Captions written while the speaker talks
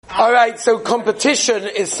All right, so competition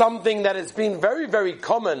is something that has been very, very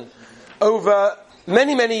common over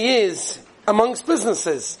many, many years amongst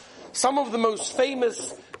businesses. Some of the most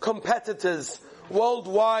famous competitors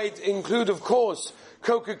worldwide include, of course,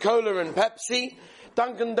 Coca-Cola and Pepsi,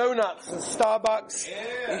 Dunkin' Donuts and Starbucks,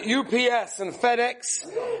 UPS and FedEx,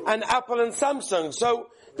 and Apple and Samsung. So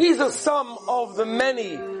these are some of the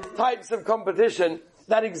many types of competition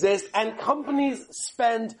that exist, and companies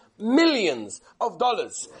spend millions of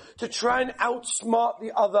dollars to try and outsmart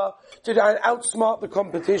the other, to try and outsmart the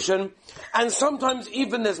competition. And sometimes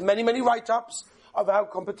even there's many, many write-ups of how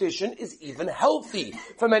competition is even healthy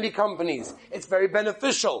for many companies. It's very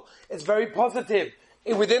beneficial. It's very positive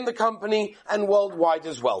within the company and worldwide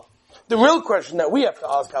as well. The real question that we have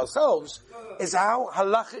to ask ourselves is how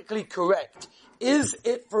halachically correct is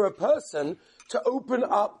it for a person to open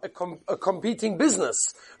up a competing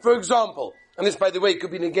business? For example, and this, by the way, could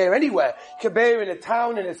be negay anywhere, could be in a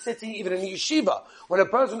town, in a city, even in a yeshiva. When a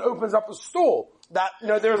person opens up a store, that,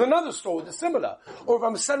 there is another store that's similar. Or if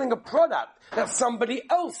I'm selling a product that somebody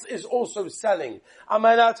else is also selling, am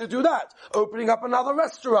I allowed to do that? Opening up another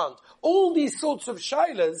restaurant. All these sorts of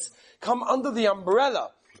shilas come under the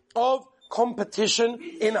umbrella of competition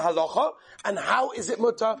in halacha. And how is it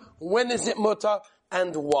mutter? When is it mutter?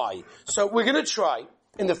 And why? So we're going to try,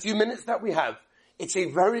 in the few minutes that we have, it's a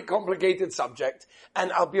very complicated subject,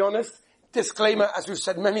 and I'll be honest, disclaimer, as we've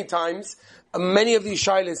said many times, many of these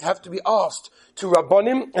shilas have to be asked to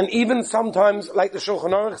Rabbonim, and even sometimes, like the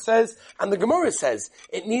Shulchan Aruch says, and the Gemara says,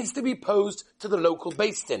 it needs to be posed to the local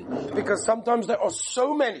Beis Din, because sometimes there are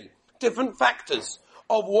so many different factors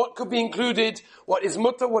of what could be included, what is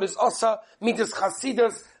mutter, what is asa, midas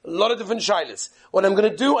chasidus, a lot of different shilas. What I'm going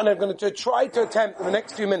to do, and I'm going to try to attempt in the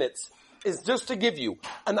next few minutes, is just to give you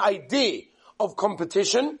an idea of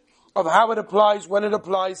competition, of how it applies, when it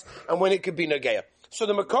applies, and when it could be negaya. So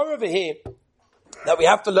the makor over here that we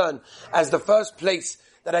have to learn as the first place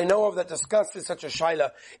that I know of that discusses such a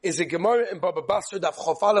shaila is a Gemara in Baba Basra Daf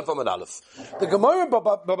Chof Aleph Amud Aleph. The Gemara in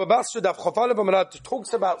Baba Basra Daf Chof Aleph Amud Aleph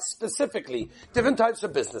talks about specifically different types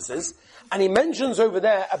of businesses, and he mentions over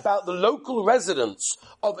there about the local residents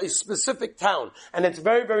of a specific town. And it's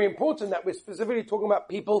very, very important that we're specifically talking about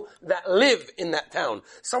people that live in that town.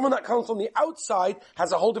 Someone that comes from the outside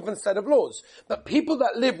has a whole different set of laws. But people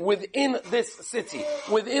that live within this city,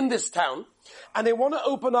 within this town, and they want to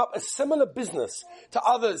open up a similar business to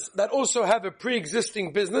others that also have a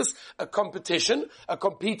pre-existing business, a competition, a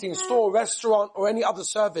competing store, restaurant, or any other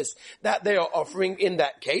service that they are offering in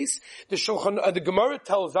that case. The Gemara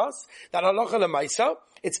tells us that halacha l'maisa,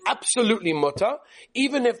 it's absolutely mutter,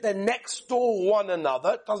 even if they're next door one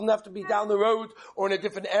another. It doesn't have to be down the road or in a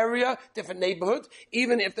different area, different neighborhood,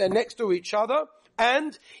 even if they're next to each other.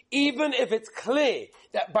 And even if it's clear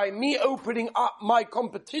that by me opening up my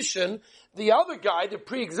competition, the other guy, the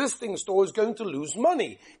pre-existing store, is going to lose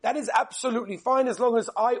money. That is absolutely fine as long as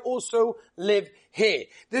I also live here.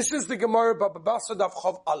 This is the Gemara Baba Basra Daf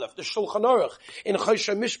Chof Aleph, the Shulchan Aruch in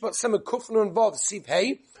Choshen Mishpat Semek Kuf Nun Vav Siv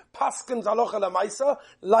Hey, Paskins halacha l'maisa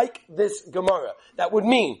like this Gemara. That would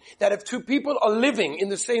mean that if two people are living in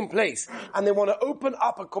the same place and they want to open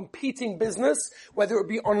up a competing business, whether it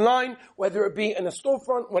be online, whether it be in a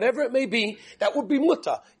storefront, whatever it may be, that would be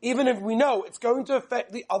mutter, even if we know it's going to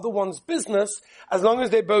affect the other one's business, as long as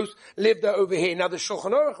they both live there over here. Now the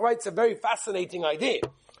Shulchan Aruch writes a very fascinating idea.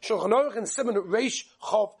 Shulchan Aruch in Siman Reish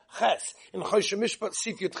Chav Ches in Choshen Mishpat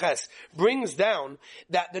Sif Yud Ches brings down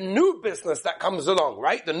that the new business that comes along,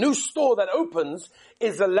 right, the new store that opens,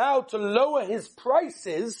 is allowed to lower his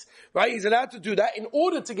prices, right? He's allowed to do that in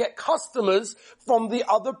order to get customers from the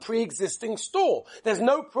other pre-existing store. There's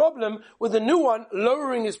no problem with the new one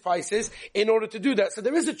lowering his prices in order to do that. So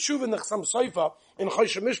there is a tshuva in the Chassam Sofer in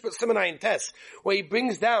Choshen Mishpat Siman Ayin Tes, where he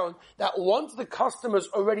brings down that once the customers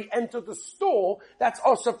already enter the store, that's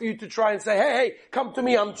also for you to try and say, hey, come to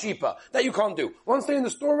me, I'm cheaper. That you can't do. Once they're in the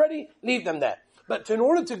store already, leave them there. But in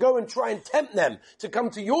order to go and try and tempt them to come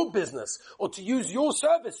to your business or to use your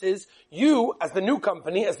services, you, as the new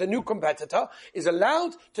company, as the new competitor, is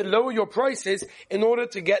allowed to lower your prices in order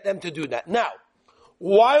to get them to do that. Now,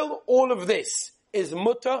 while all of this is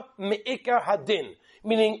mutter me'ikar hadin,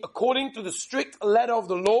 meaning according to the strict letter of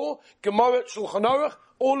the law, Gemara Shulchan Aruch,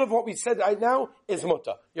 all of what we said right now is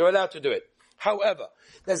mutter. You're allowed to do it. However,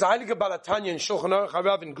 there's a Heilige Balatanya in Shulchan Aruch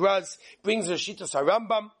Harav in Graz, brings a Shitas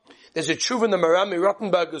HaRambam. There's a Tshuva in the Marami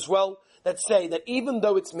Rottenberg as well, that say that even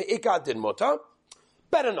though it's Me'ikar Din Mutter,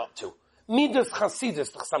 better not to. Midas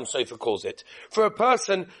Chasidus, the Chassam Sofer calls it. For a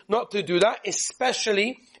person not to do that,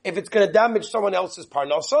 especially if it's going to damage someone else's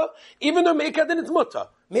parnasa, even though Me'ikar Din it's Mutter.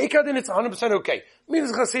 Me'ikar Din it's 100% okay.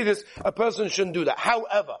 Midas Chasidus, a person shouldn't do that.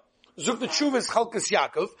 However, Zuk the Chuvas Chalkas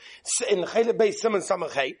Yaakov, in Chele Beis Simon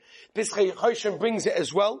Samachay, Pischei Choshen brings it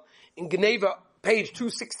as well, in Geneva, page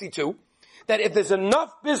 262, that if there's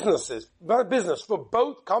enough business for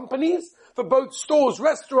both companies, for both stores,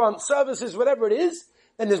 restaurants, services, whatever it is,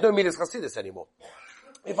 then there's no Midas Chasidus anymore.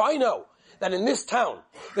 If I know that in this town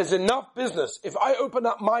there's enough business, if I open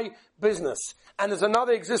up my business and there's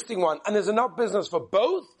another existing one and there's enough business for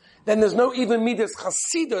both, then there's no even Midas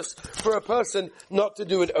Chasidus for a person not to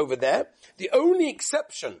do it over there. The only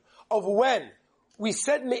exception of when we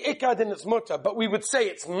said me'ikad in its mutter, but we would say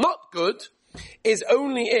it's not good, is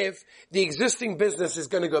only if the existing business is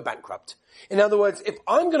going to go bankrupt. In other words, if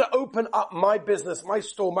I'm going to open up my business, my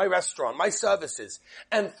store, my restaurant, my services,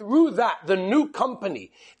 and through that, the new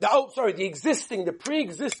company, the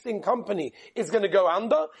pre-existing company is going to go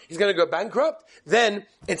under, is going to go bankrupt, then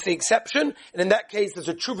it's the exception, and in that case, there's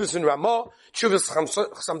a Chuvas in Ramah, Chuvas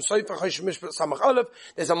Samsoifa Chosh Mishpat Samach Aleph,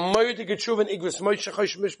 there's a Moedige Chuv in Igros Moshe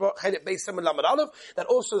Chosh Mishpat Chelet Beis Simon Lamed Aleph, that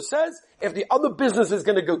also says, if the other business is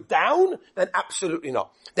going to go down, then absolutely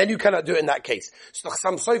not. Then you cannot do it in that case. So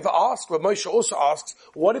Samsoifa asks, Moshe also asks,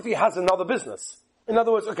 what if he has another business? In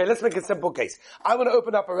other words, okay, let's make a simple case. I want to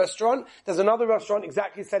open up a restaurant. There's another restaurant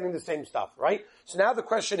exactly selling the same stuff, right? So now the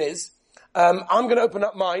question is, I'm going to open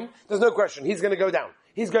up mine. There's no question. He's going to go down.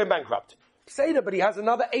 He's going bankrupt. Seder, but he has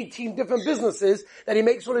another 18 different businesses that he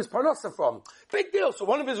makes all his parnasa from. Big deal. So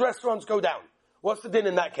one of his restaurants go down. What's the din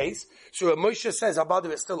in that case? So Moshe says,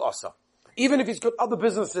 Abadu, it's still asa. Even if he's got other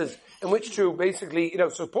businesses in which to basically,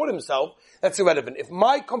 support himself, that's irrelevant. If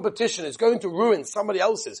my competition is going to ruin somebody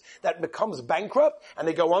else's that becomes bankrupt and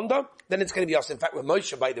they go under, then it's going to be us. In fact, with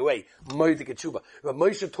Moshe, by the way, Moedik Tshuva, when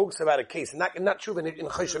Moshe talks about a case, and that Tshuva in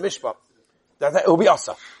Choshe Mishpat, that will be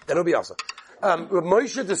asa. Then it'll be asa. When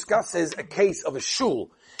Moshe discusses a case of a shul,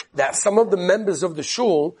 that some of the members of the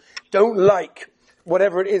shul don't like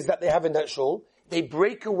whatever it is that they have in that shul, they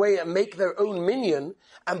break away and make their own minyan,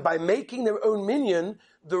 and by making their own minyan,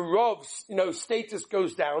 the Rov's, status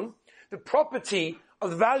goes down, the property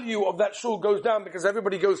of value of that shul goes down because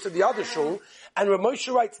everybody goes to the other shul, and Rav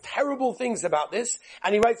Moshe writes terrible things about this,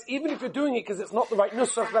 and he writes, even if you're doing it because it's not the right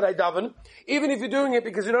nusach that I daven, even if you're doing it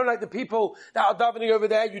because you don't like the people that are davening over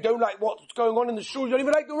there, you don't like what's going on in the shul, you don't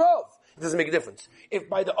even like the Rav. It doesn't make a difference. If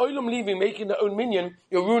by the olam leaving, making their own minyan,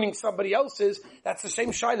 you're ruining somebody else's, that's the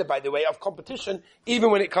same shaila, by the way, of competition,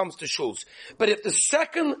 even when it comes to shuls. But if the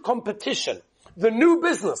second competition, the new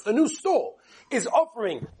business, the new store, is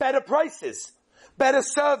offering better prices, better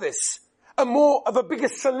service, a bigger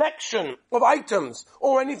selection of items,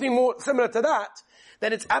 or anything more similar to that,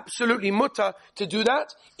 then it's absolutely mutter to do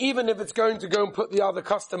that, even if it's going to go and put the other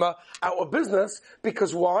customer out of business,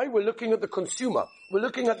 because why? We're looking at the consumer. We're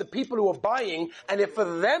looking at the people who are buying, and if for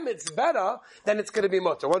them it's better, then it's going to be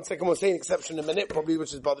mutter. One second, we'll say an exception in a minute, probably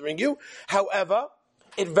which is bothering you. However,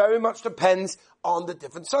 it very much depends on the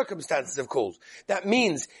different circumstances, of course. That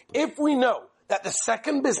means, if we know that the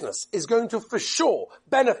second business is going to for sure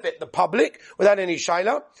benefit the public without any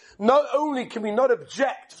shaila, not only can we not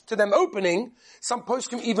object to them opening, some posts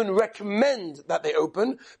can even recommend that they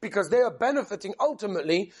open because they are benefiting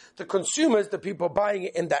ultimately the consumers, the people buying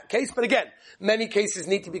it in that case. But again, many cases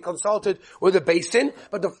need to be consulted with a beis din,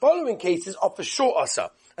 but the following cases are for sure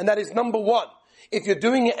asa. And that is number one, if you're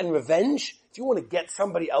doing it in revenge, if you want to get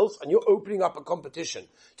somebody else and you're opening up a competition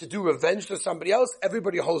to do revenge to somebody else,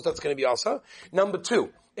 everybody holds that's going to be asa. Number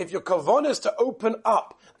two, if your kavanah is to open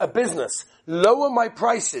up a business, lower my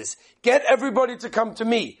prices, get everybody to come to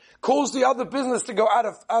me, cause the other business to go out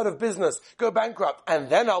of business, go bankrupt, and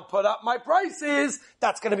then I'll put up my prices,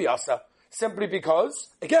 that's going to be asa. Simply because,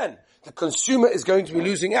 again, the consumer is going to be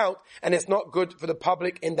losing out, and it's not good for the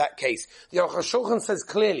public in that case. The Aruch HaShulchan says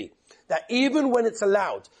clearly that even when it's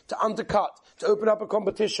allowed to undercut, to open up a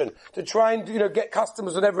competition, to try and, get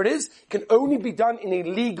customers, whatever it is, can only be done in a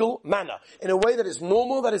legal manner, in a way that is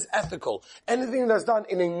normal, that is ethical. Anything that's done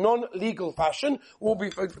in a non-legal fashion will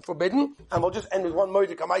be forbidden. And we'll just end with one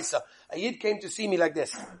Moedik Amaisa. A Yid came to see me like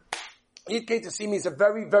this. A Yid came to see me. He's a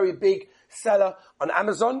very, very big seller on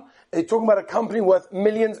Amazon. They're talking about a company worth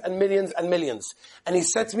millions and millions and millions. And he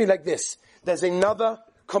said to me like this, there's another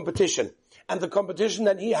competition. And the competition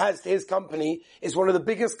that he has to his company is one of the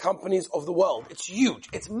biggest companies of the world. It's huge.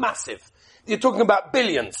 It's massive. You're talking about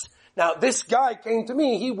billions. Now, this guy came to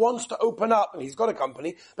me. He wants to open up, and he's got a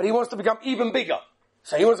company, but he wants to become even bigger.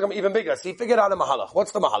 So he wants to become even bigger. So he figured out a mahalach.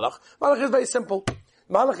 What's the mahalach? Mahalach is very simple.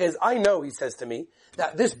 Mahalach is, I know, he says to me,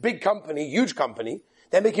 that this big company, huge company,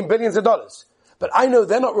 they're making billions of dollars. But I know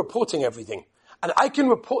they're not reporting everything. And I can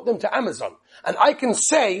report them to Amazon. And I can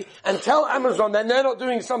say and tell Amazon that they're not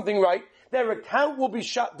doing something right, their account will be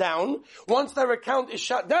shut down. Once their account is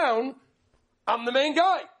shut down, I'm the main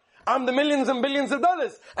guy. I'm the millions and billions of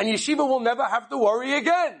dollars. And yeshiva will never have to worry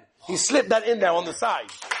again. He slipped that in there on the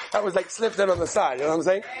side. That was like slipped in on the side, you know what I'm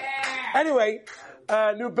saying? Anyway,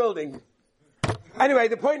 new building. Anyway,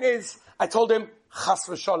 the point is, I told him, chas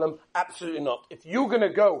v'shalom, absolutely not. If you're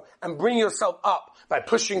gonna go and bring yourself up by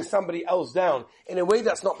pushing somebody else down in a way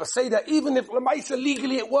that's not Peseda, even if Lamaisa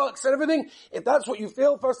legally it works and everything, if that's what you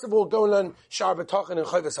feel, first of all, go and learn Shar B'tachin and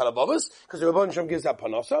Chovos Halabavos, because the Rebbeinu Shem gives that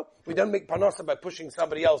panasa. We don't make panasa by pushing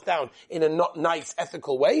somebody else down in a not nice,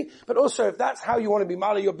 ethical way, but also if that's how you want to be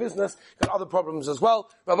mala your business, got other problems as well.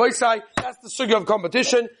 Rabbi Isai, that's the sugya of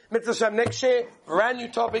competition. Mitzvah Shem next year, brand new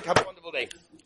topic, have a wonderful day.